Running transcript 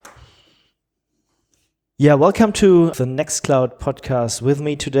Yeah, welcome to the Nextcloud podcast. With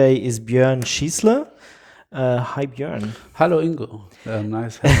me today is Björn Schiesler. Hi, Björn. Hello, Ingo.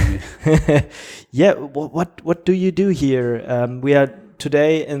 Nice having me. Yeah, what do you do here? We are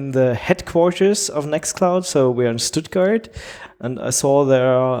today in the headquarters of Nextcloud, so we're in Stuttgart, and I saw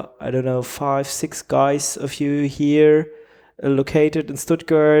there are, 5, 6 guys of you here located in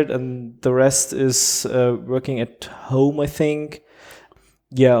Stuttgart, and the rest is working at home, I think.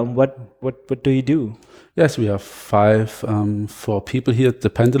 Yeah, and what do you do? Yes, we have 4 people here. It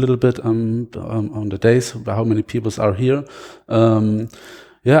depends a little bit on the days, how many people are here. I'm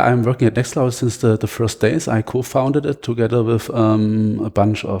working at Nextcloud since the first days. I co-founded it together with a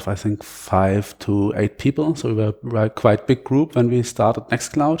bunch of, I think, 5 to 8 people. So we were a quite big group when we started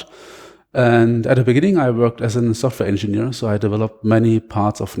Nextcloud. And at the beginning, I worked as a software engineer. So I developed many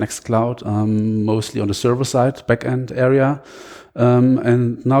parts of Nextcloud, mostly on the server side, backend area.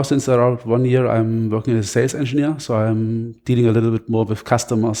 And now since around 1 year, I'm working as a sales engineer. So I'm dealing a little bit more with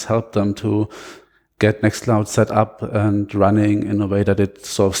customers, help them to get Nextcloud set up and running in a way that it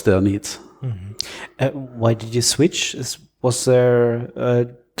solves their needs. Mm-hmm. Why did you switch? Was there,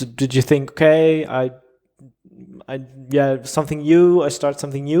 did you think, okay, something new, I start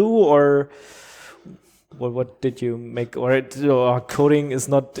something new, or what did you make? Or coding is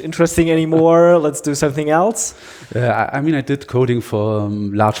not interesting anymore, let's do something else? I did coding for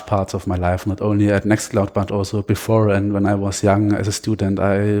large parts of my life, not only at Nextcloud, but also before. And when I was young as a student,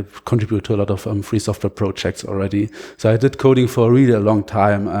 I contributed to a lot of free software projects already. So I did coding for really a long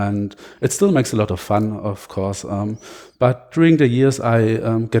time, and it still makes a lot of fun, of course. But during the years, I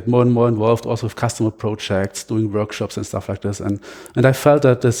get more and more involved also with customer projects, doing workshops and stuff like this. And I felt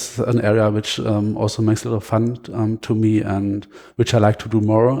that this is an area which also makes a lot of fun to me and which I like to do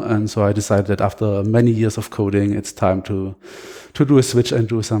more. And so I decided that after many years of coding, it's time to do a switch and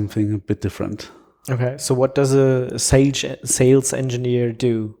do something a bit different. Okay, so what does a sales engineer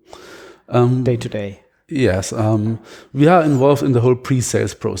do day to day? Yes, we are involved in the whole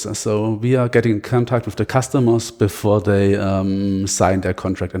pre-sales process. So we are getting in contact with the customers before they sign their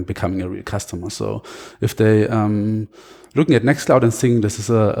contract and becoming a real customer. So if they looking at Nextcloud and think this is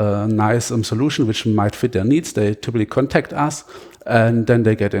a nice solution which might fit their needs, they typically contact us. And then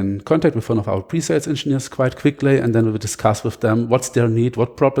they get in contact with one of our pre-sales engineers quite quickly, and then we will discuss with them what's their need,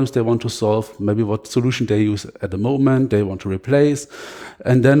 what problems they want to solve, maybe what solution they use at the moment they want to replace.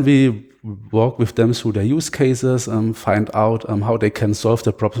 And then we walk with them through their use cases, find out how they can solve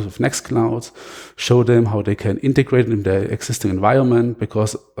the problems with Nextcloud, show them how they can integrate it in their existing environment,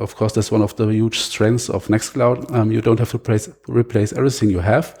 because of course that's one of the huge strengths of Nextcloud. You don't have to replace everything you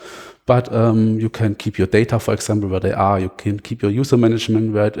have, but you can keep your data, for example, where they are. You can keep your user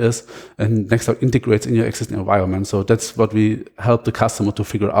management where it is, and Nextcloud integrates in your existing environment. So that's what we help the customer to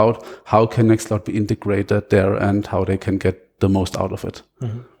figure out. How can Nextcloud be integrated there and how they can get the most out of it.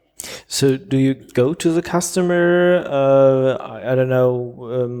 Mm-hmm. So do you go to the customer, I don't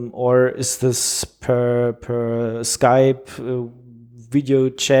know, or is this per Skype, video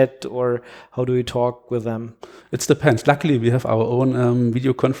chat, or how do you talk with them? It depends. Luckily, we have our own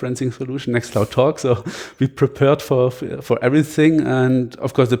video conferencing solution, Nextcloud Talk. So we prepared for everything. And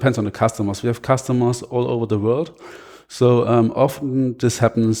of course, it depends on the customers. We have customers all over the world. So often this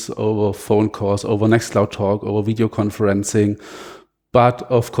happens over phone calls, over Nextcloud Talk, over video conferencing. But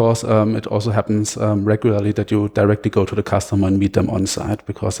of course, it also happens regularly that you directly go to the customer and meet them on site,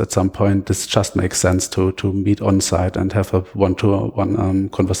 because at some point this just makes sense to meet on site and have a one-to-one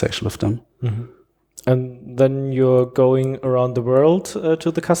conversation with them. Mm-hmm. And then you're going around the world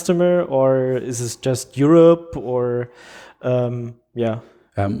to the customer, or is this just Europe, or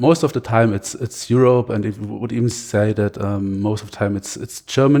most of the time it's Europe, and it would even say that most of the time it's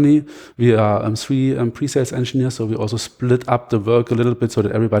Germany. We are 3 pre-sales engineers, so we also split up the work a little bit so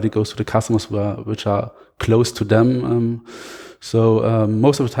that everybody goes to the customers which are close to them. So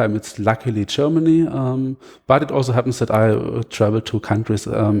most of the time it's luckily Germany, but it also happens that I travel to countries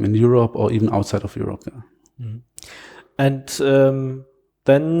in Europe or even outside of Europe. Yeah. Mm-hmm. And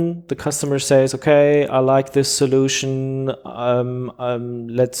then the customer says, okay, I like this solution,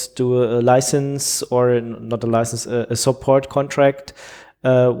 let's do a license, or not a license, a support contract.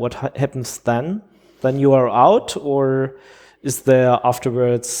 What happens then? Then you are out, or is there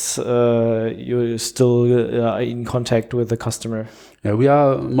afterwards you're still in contact with the customer? Yeah, we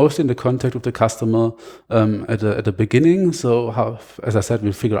are mostly in the contact with the customer at the beginning. So as I said,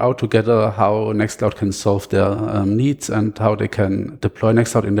 we figure out together how Nextcloud can solve their needs and how they can deploy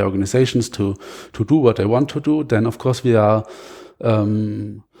Nextcloud in their organizations to do what they want to do. Then, of course, we are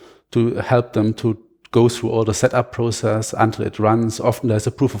to help them to go through all the setup process until it runs. Often there's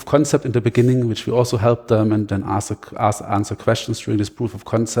a proof of concept in the beginning, which we also help them and then answer questions during this proof of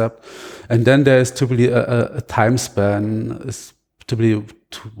concept. And then there's typically a time span, is typically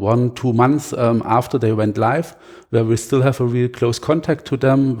 1-2 months after they went live, where we still have a real close contact to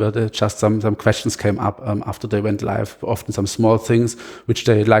them, where just some questions came up after they went live, often some small things which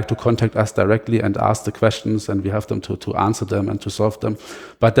they like to contact us directly and ask the questions, and we have them to answer them and to solve them.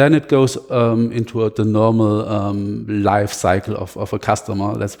 But then it goes into the normal life cycle of a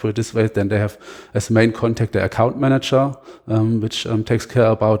customer, let's put it this way. Then they have as main contact their account manager, which takes care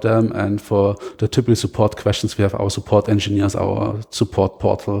about them, and for the typical support questions, we have our support engineers, our support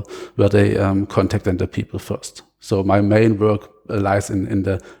portal, where they contact the people first. So my main work lies in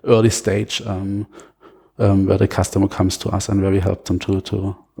the early stage, where the customer comes to us and where we help them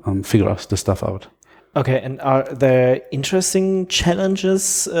to figure the stuff out. Okay, and are there interesting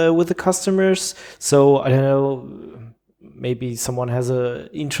challenges with the customers? So I don't know, maybe someone has an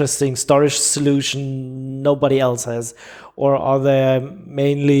interesting storage solution nobody else has, or are they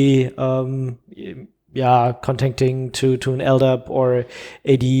mainly contacting to an LDAP or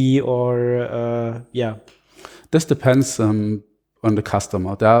AD or This depends on the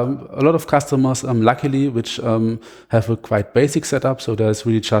customer. There are a lot of customers, luckily, which have a quite basic setup. So there's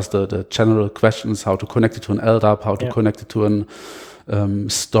really just the general questions, how to connect it to an LDAP, how to connect it to an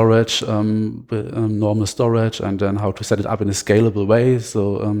storage, normal storage, and then how to set it up in a scalable way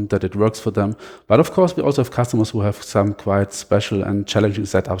so that it works for them. But of course, we also have customers who have some quite special and challenging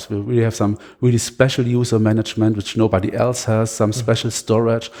setups. We really have some really special user management, which nobody else has, some special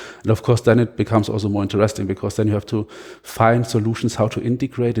storage. And of course, then it becomes also more interesting because then you have to find solutions how to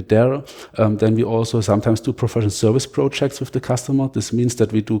integrate it there. Then we also sometimes do professional service projects with the customer. This means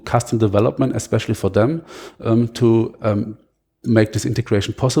that we do custom development, especially for them, to make this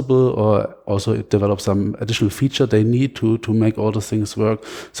integration possible, or also develop some additional feature they need to make all the things work.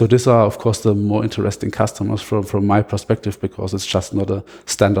 So these are, of course, the more interesting customers from my perspective, because it's just not a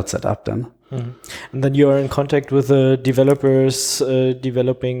standard setup then. Mm-hmm. And then you're in contact with the developers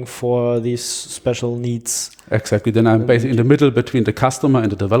developing for these special needs. Exactly. Then I'm basically in the middle between the customer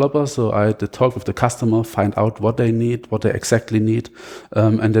and the developer. So I talk with the customer, find out what they need, what they exactly need.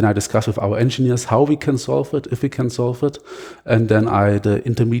 And then I discuss with our engineers how we can solve it, if we can solve it. And then the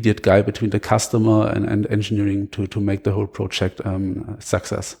intermediate guy between the customer and engineering to make the whole project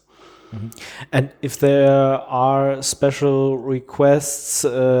success. Mm-hmm. And if there are special requests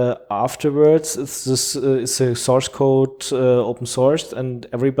afterwards, is the source code open sourced and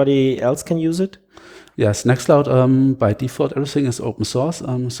everybody else can use it? Yes, Nextcloud, by default, everything is open source.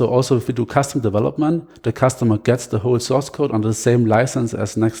 So also if we do custom development, the customer gets the whole source code under the same license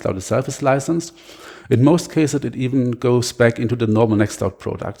as Nextcloud itself is licensed. In most cases, it even goes back into the normal Nextcloud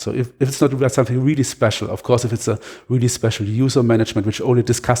product. So if it's not something really special, of course, if it's a really special user management, which only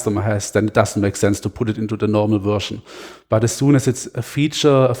this customer has, then it doesn't make sense to put it into the normal version. But as soon as it's a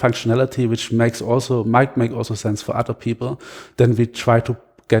feature, a functionality, which might make also sense for other people, then we try to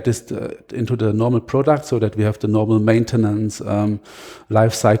get this into the normal product so that we have the normal maintenance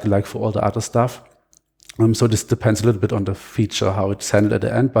life cycle like for all the other stuff. So this depends a little bit on the feature, how it's handled at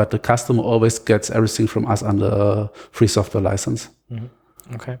the end, but the customer always gets everything from us under a free software license.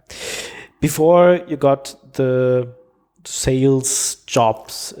 Mm-hmm. Okay. Before you got the sales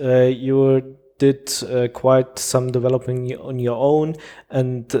jobs, you did quite some developing on your own,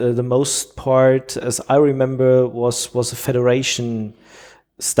 and the most part, as I remember, was a federation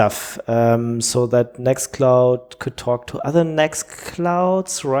stuff, so that Nextcloud could talk to other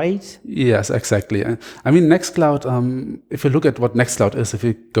Nextclouds, right? Yes, exactly. I mean, Nextcloud, if you look at what Nextcloud is, if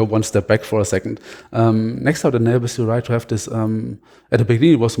you go one step back for a second, Nextcloud enables you, right, to have this, at the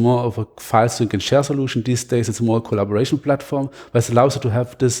beginning it was more of a file sync and share solution. These days it's more a collaboration platform, but it allows you to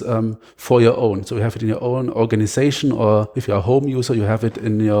have this for your own. So you have it in your own organization, or if you're a home user, you have it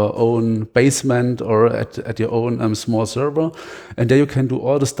in your own basement or at your own small server. And there you can do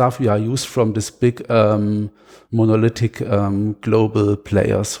all the stuff you are used from this big monolithic global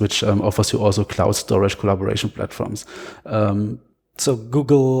players, which offers you also cloud storage collaboration platforms. So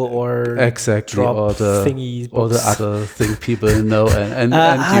Google or exactly, Drop or thingy or the other thing people know and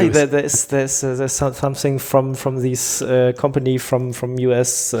use. There's something from this company from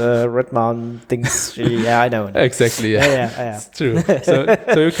US Redmond things. Yeah, I know. Exactly. Yeah. It's true. So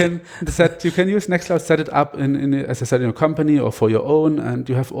you can use Nextcloud, set it up in as I said, in your company or for your own, and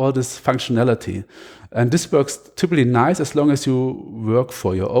you have all this functionality. And this works typically nice as long as you work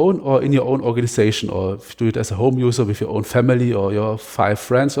for your own or in your own organization, or if you do it as a home user with your own family or your 5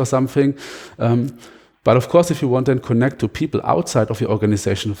 friends or something. But of course, if you want to connect to people outside of your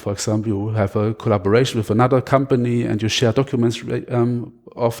organization, for example, you have a collaboration with another company and you share documents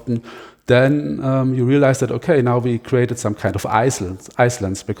often, then you realize that, okay, now we created some kind of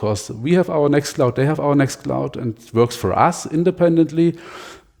islands because we have our Nextcloud, they have our Nextcloud, and it works for us independently.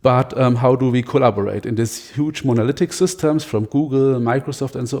 But how do we collaborate in these huge monolithic systems from Google,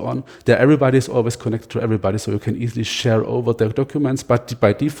 Microsoft, and so on? There, everybody is always connected to everybody, so you can easily share over their documents. But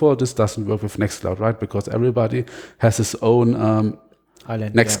by default, this doesn't work with Nextcloud, right? Because everybody has his own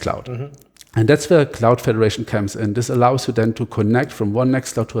Island, Nextcloud. Yeah. Mm-hmm. And that's where Cloud Federation comes in. This allows you then to connect from one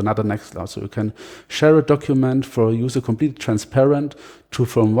Nextcloud to another Nextcloud. So you can share a document for a user completely transparent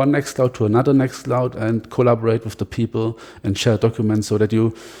from one Nextcloud to another Nextcloud and collaborate with the people and share documents so that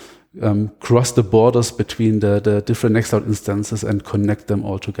you cross the borders between the different Nextcloud instances and connect them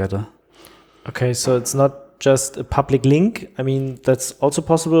all together. Okay, so it's not just a public link. I mean, that's also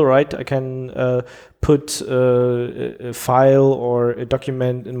possible, right? I can put a file or a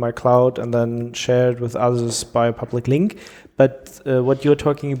document in my cloud and then share it with others by a public link. But what you're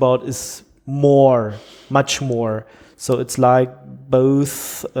talking about is much more. So it's like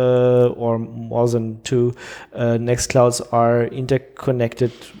both or more than two Nextclouds are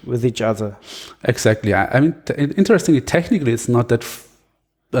interconnected with each other. Exactly. I mean, interestingly, technically, it's not that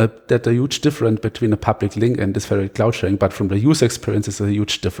a huge difference between a public link and this federated cloud sharing, but from the user experience, it's a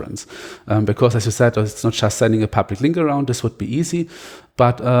huge difference. Because as you said, it's not just sending a public link around, this would be easy.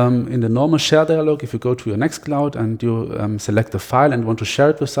 But in the normal share dialog, if you go to your Nextcloud and you select a file and want to share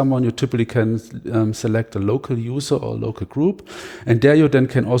it with someone, you typically can select a local user or local group. And there you then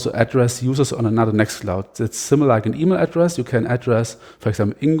can also address users on another Nextcloud. It's similar like an email address. You can address, for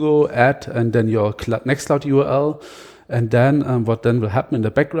example, Ingo, and then your Nextcloud URL. And then what then will happen in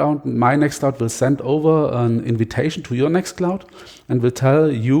the background, my Nextcloud will send over an invitation to your Nextcloud and will tell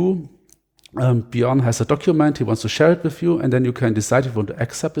you, Björn has a document, he wants to share it with you, and then you can decide if you want to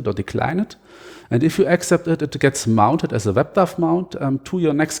accept it or decline it. And if you accept it, it gets mounted as a WebDAV mount to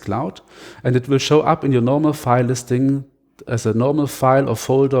your Nextcloud, and it will show up in your normal file listing as a normal file or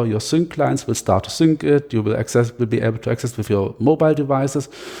folder. Your sync clients will start to sync it. You will be able to access with your mobile devices.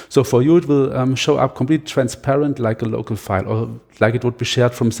 So for you, it will show up completely transparent like a local file or like it would be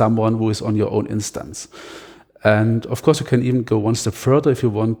shared from someone who is on your own instance. And of course, you can even go one step further if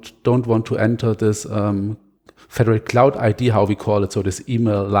you don't want to enter this federated cloud ID, how we call it, so this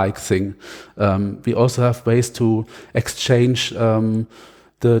email-like thing. We also have ways to exchange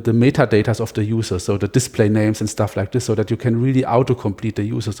the metadata of the user, so the display names and stuff like this, so that you can really autocomplete the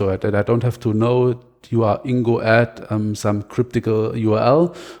user, so that I don't have to know you are Ingo at some cryptical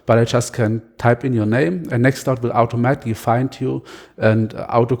URL, but I just can type in your name, and Nextcloud will automatically find you and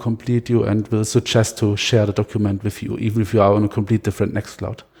autocomplete you and will suggest to share the document with you, even if you are on a complete different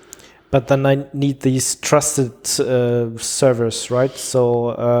Nextcloud. But then I need these trusted servers, right?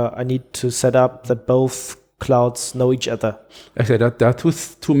 So I need to set up that both clouds know each other. Okay, there are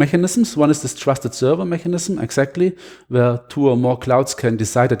two mechanisms. One is this trusted server mechanism, exactly, where two or more clouds can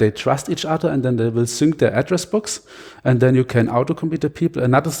decide that they trust each other and then they will sync their address books and then you can autocomplete the people.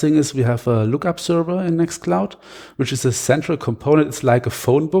 Another thing is we have a lookup server in Nextcloud, which is a central component. It's like a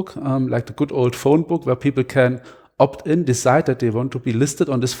phone book, like the good old phone book where people can opt in, decide that they want to be listed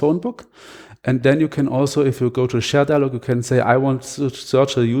on this phone book. And then you can also, if you go to a share dialog, you can say, I want to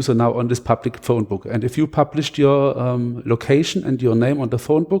search a user now on this public phone book. And if you published your location and your name on the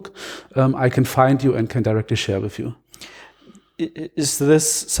phone book, I can find you and can directly share with you. Is this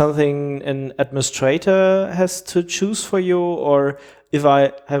something an administrator has to choose for you? Or if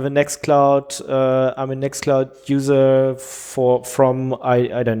I have a Nextcloud, I'm a Nextcloud user from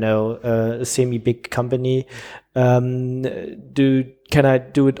I don't know, a semi-big company, can I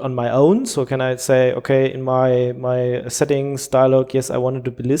do it on my own? So can I say, okay, in my settings dialog, yes, I wanted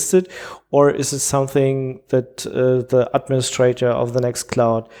to be listed, or is it something that the administrator of the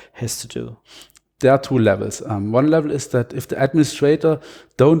Nextcloud has to do? There are two levels. One level is that if the administrator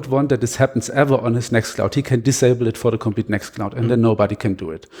don't want that this happens ever on his Nextcloud, he can disable it for the complete Nextcloud, and then nobody can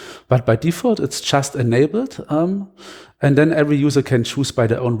do it. But by default, it's just enabled. And then every user can choose by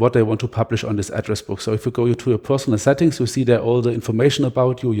their own what they want to publish on this address book. So if you go to your personal settings, you see there all the information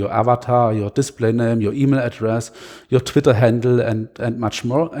about you, your avatar, your display name, your email address, your Twitter handle, and much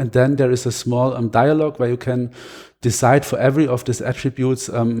more. And then there is a small dialog where you can decide for every of these attributes,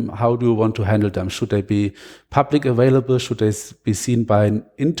 how do you want to handle them? Should they be public available? Should they be seen by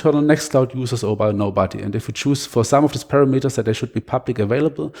internal Nextcloud users or by nobody? And if you choose for some of these parameters that they should be public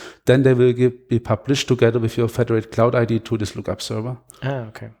available, then they will be published together with your federated cloud ID to this lookup server. Ah,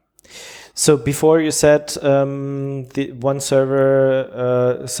 okay. So before you said the one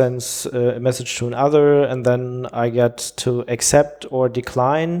server sends a message to another, and then I get to accept or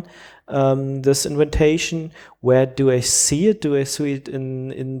decline this invitation. Where do I see it? Do I see it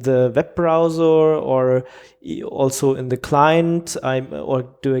in the web browser or also in the client? Or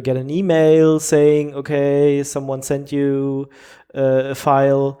do I get an email saying, okay, someone sent you a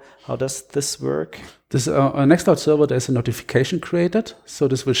file? How does this work? This on Nextcloud server, there's a notification created, so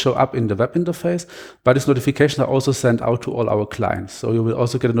this will show up in the web interface. But this notification are also sent out to all our clients. So you will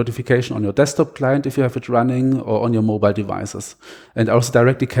also get a notification on your desktop client if you have it running, or on your mobile devices. And also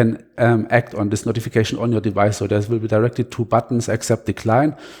directly can act on this notification on your device. So there will be directly two buttons: accept,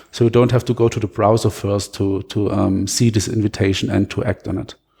 decline. So you don't have to go to the browser first to see this invitation and to act on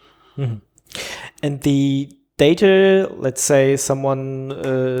it. Mm-hmm. And the data, let's say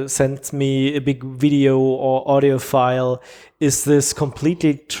someone sends me a big video or audio file, is this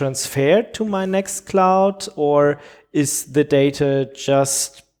completely transferred to my Nextcloud, or is the data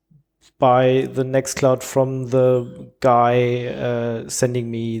just by the Nextcloud from the guy sending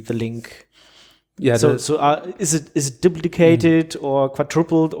me the link? Yeah. So is it duplicated or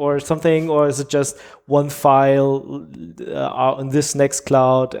quadrupled or something, or is it just one file on this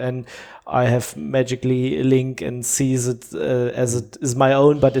Nextcloud and I have magically a link and sees it as it is my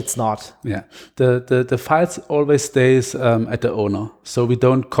own, but it's not? Yeah, the files always stays at the owner. So we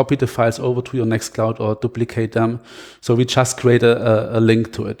don't copy the files over to your Nextcloud or duplicate them. So we just create a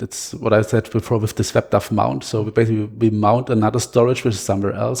link to it. It's what I said before with this WebDAV mount. So we mount another storage which is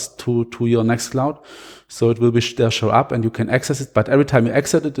somewhere else to your Nextcloud. So it will be there, show up, and you can access it. But every time you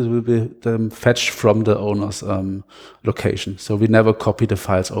access it, it will be fetched from the owner's location. So we never copy the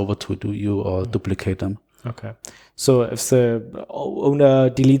files over to you or duplicate them. Okay. So if the owner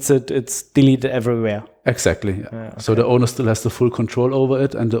deletes it, it's deleted everywhere. Exactly. Yeah. Okay. So the owner still has the full control over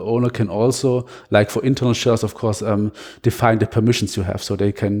it, and the owner can also, like for internal shares, of course, define the permissions you have. So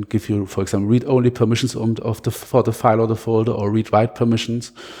they can give you, for example, read-only permissions for the file or the folder, or read-write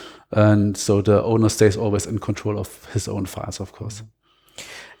permissions. And so the owner stays always in control of his own files, of course.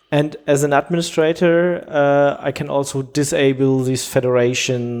 And as an administrator, I can also disable these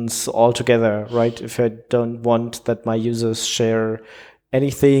federations altogether, right? If I don't want that my users share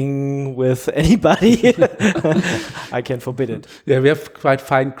anything with anybody, I can forbid it. Yeah, we have quite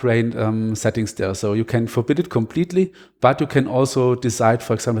fine-grained settings there. So you can forbid it completely, but you can also decide,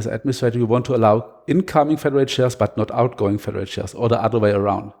 for example, as an administrator, you want to allow incoming federated shares, but not outgoing federated shares, or the other way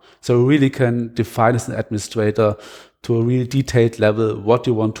around. So you really can define as an administrator to a really detailed level what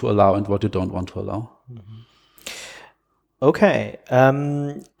you want to allow and what you don't want to allow. Mm-hmm. Okay.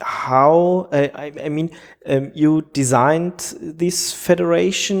 How? I mean, you designed this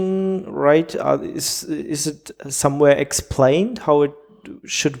federation, right? Is it somewhere explained how it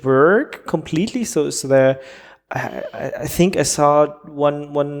should work completely? So is there? I think I saw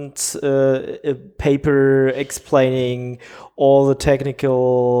once a paper explaining all the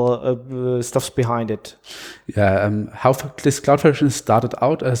technical stuffs behind it. Yeah, how this cloud federation started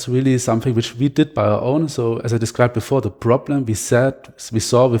out as really something which we did by our own. So as I described before, the problem we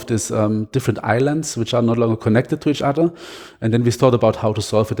saw with these different islands which are no longer connected to each other, and then we thought about how to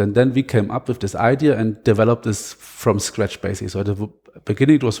solve it, and then we came up with this idea and developed this from scratch basically. So at the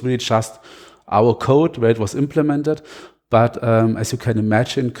beginning it was really just our code where it was implemented, but as you can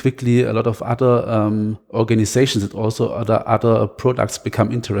imagine, quickly a lot of other organizations and also other products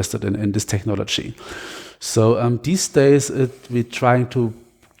become interested in this technology. So these days we're trying to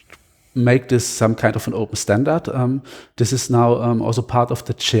make this some kind of an open standard. This is now also part of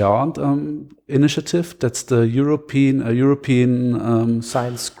the GEARD initiative. That's the European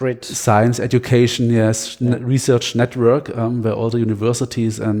Science Grid. Science Education Research Network, where all the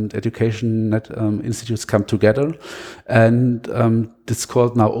universities and education institutes come together. And it's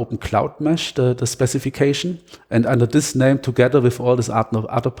called now Open Cloud Mesh, the specification. And under this name, together with all these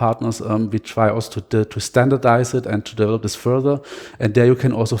other partners, we try also to standardize it and to develop this further. And there you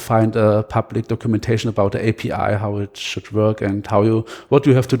can also find public documentation about the API, how it should work, and what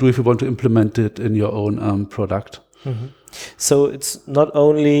you have to do if you want to implement it in your own product. Mm-hmm. So it's not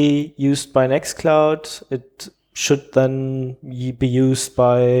only used by Nextcloud, it should then be used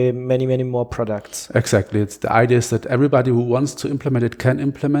by many, many more products. Exactly. The idea is that everybody who wants to implement it can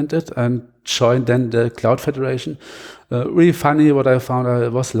implement it and join then the Cloud Federation. Really funny what I found, I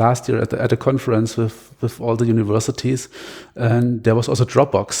was last year at a conference with all the universities, and there was also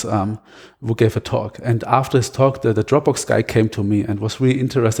Dropbox who gave a talk. And after his talk, the Dropbox guy came to me and was really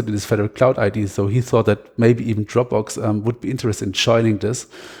interested in this federal cloud ID. So he thought that maybe even Dropbox would be interested in joining this.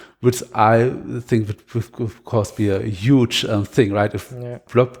 which I think would of course be a huge thing, right? If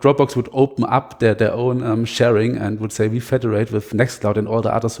Dropbox would open up their own sharing and would say we federate with Nextcloud and all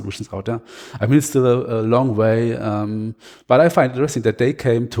the other solutions out there. I mean, it's still a long way, but I find it interesting that they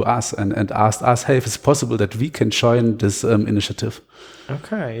came to us and asked us, hey, if it's possible that we can join this initiative.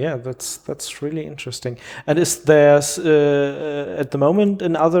 Okay, yeah, that's really interesting. And is there at the moment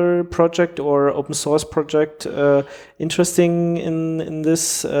another project or open source project interesting in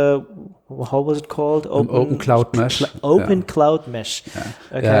this? How was it called? Open Cloud Mesh. Open Cloud Mesh. Yeah.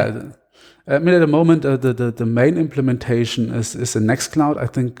 Okay. Yeah. I mean, at the moment, the main implementation is in Nextcloud. I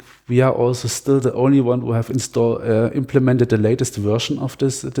think we are also still the only one who have implemented the latest version of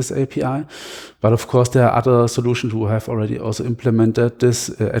this API. But of course, there are other solutions who have already also implemented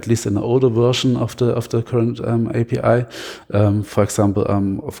this, at least in the older version of the current API. For example,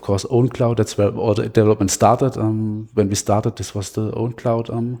 of course, OwnCloud. That's where all the development started. When we started, this was the OwnCloud.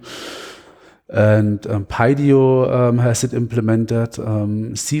 And Pydio has it implemented.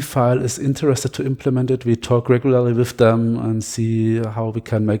 C-File is interested to implement it. We talk regularly with them and see how we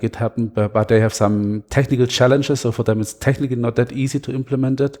can make it happen. But they have some technical challenges, so for them it's technically not that easy to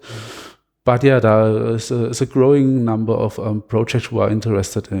implement it. But yeah, there is a growing number of projects who are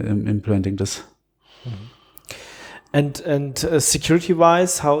interested in implementing this. And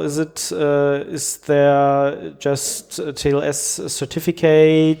security-wise, how is it? Is there just TLS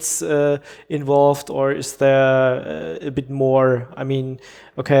certificates involved, or is there a bit more? I mean,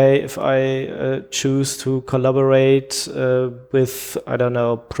 okay, if I choose to collaborate with, I don't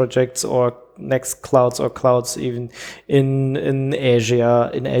know, projects or Nextclouds or clouds even in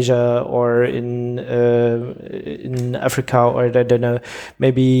Asia or in Africa, or I don't know,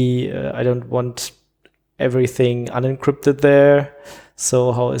 maybe I don't want everything unencrypted there.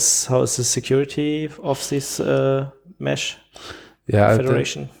 So how is the security of this mesh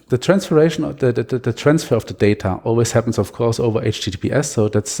federation? The transfer of the data always happens, of course, over HTTPS. So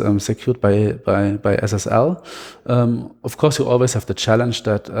that's secured by SSL. Of course, you always have the challenge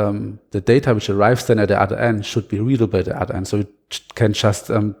that the data which arrives then at the other end should be readable at the other end. So you can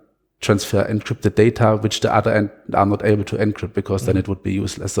just transfer encrypted data, which the other end are not able to encrypt, because then it would be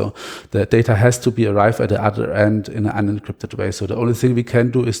useless. So the data has to be arrived at the other end in an unencrypted way. So the only thing we can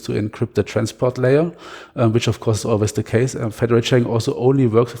do is to encrypt the transport layer, which of course is always the case. Federated sharing also only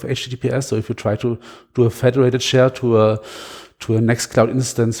works with HTTPS. So if you try to do a federated share to a Nextcloud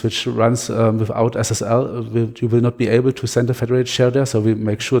instance which runs without SSL, you will not be able to send a federated share there. So we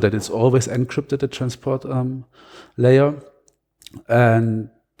make sure that it's always encrypted, the transport layer. And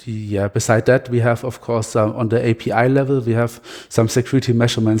yeah, beside that, we have, of course, on the API level, we have some security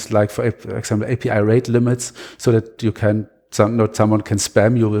measurements, like, for example, API rate limits, so that you can not someone can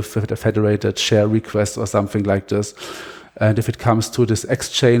spam you with a federated share request or something like this. And if it comes to this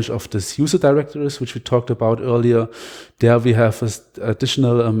exchange of this user directories, which we talked about earlier, there we have this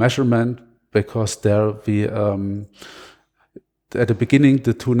additional measurement, because there we at the beginning,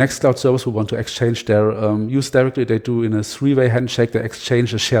 the two Nextcloud servers who want to exchange their user directory, they do in a three-way handshake, they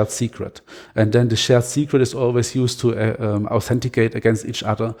exchange a shared secret. And then the shared secret is always used to authenticate against each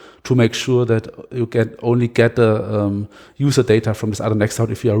other, to make sure that you only get the user data from this other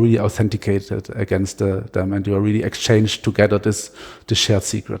Nextcloud if you are really authenticated against them, and you are really exchanged together this shared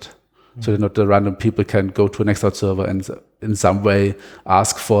secret. So that not the random people can go to a Nextcloud server and in some way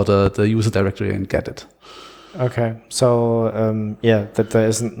ask for the user directory and get it. Okay, so that there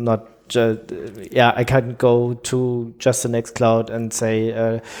isn't not I can't go to just the Nextcloud and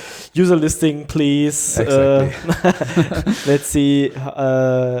say user listing, please. Exactly. Let's see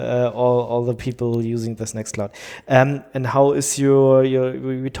all the people using this Nextcloud. And how is your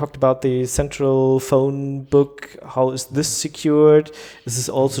we talked about the central phone book. How is this secured? Is this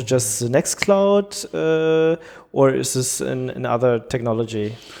also just the Nextcloud, or is this another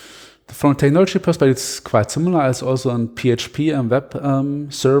technology? From a technology perspective, it's quite similar. It's also on PHP and web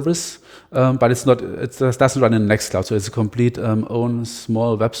service, but it's not. It doesn't run in Nextcloud, so it's a complete own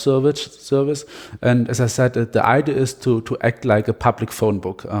small web service. And as I said, the idea is to act like a public phone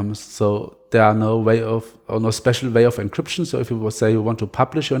book. So there are no special way of encryption. So if you would say you want to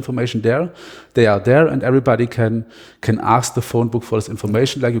publish your information there, they are there, and everybody can ask the phone book for this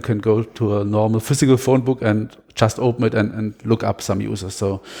information. Like you can go to a normal physical phone book and just open it and look up some users.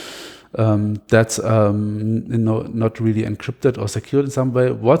 So that's not really encrypted or secured in some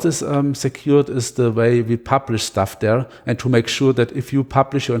way. What is secured is the way we publish stuff there, and to make sure that if you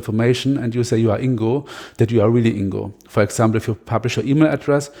publish your information and you say you are Ingo, that you are really Ingo. For example, if you publish your email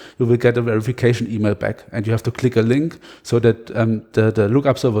address, you will get a verification email back, and you have to click a link so that the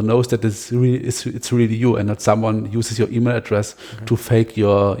lookup server knows that it's really you, and not someone uses your email address to fake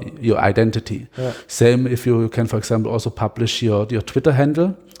your identity. Yeah. Same if you can, for example, also publish your Twitter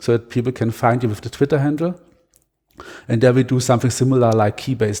handle, so that people can find you with the Twitter handle. And there we do something similar like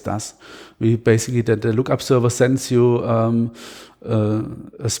Keybase does. We basically, that the lookup server sends you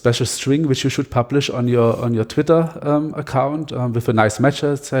a special string which you should publish on your Twitter account with a nice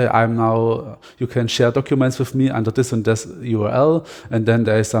message. Say, you can share documents with me under this and this URL, and then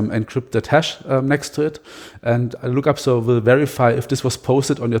there is some encrypted hash next to it. And a lookup server will verify if this was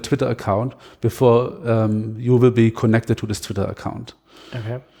posted on your Twitter account before you will be connected to this Twitter account.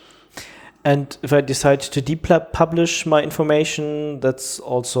 Okay. And if I decide to depublish my information, that's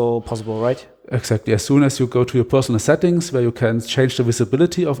also possible, right? Exactly. As soon as you go to your personal settings, where you can change the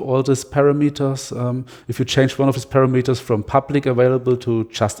visibility of all these parameters, if you change one of these parameters from public available to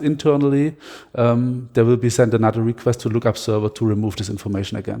just internally, there will be sent another request to lookup server to remove this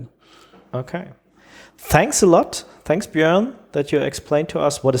information again. Okay. Thanks a lot. Thanks, Björn, that you explained to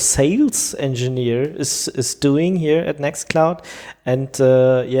us what a sales engineer is doing here at Nextcloud, and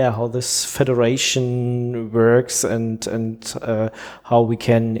how this federation works, and how we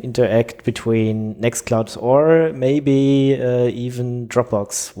can interact between Nextcloud or maybe even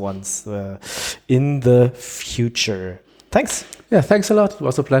Dropbox once in the future. Thanks. Yeah, thanks a lot. It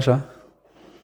was a pleasure.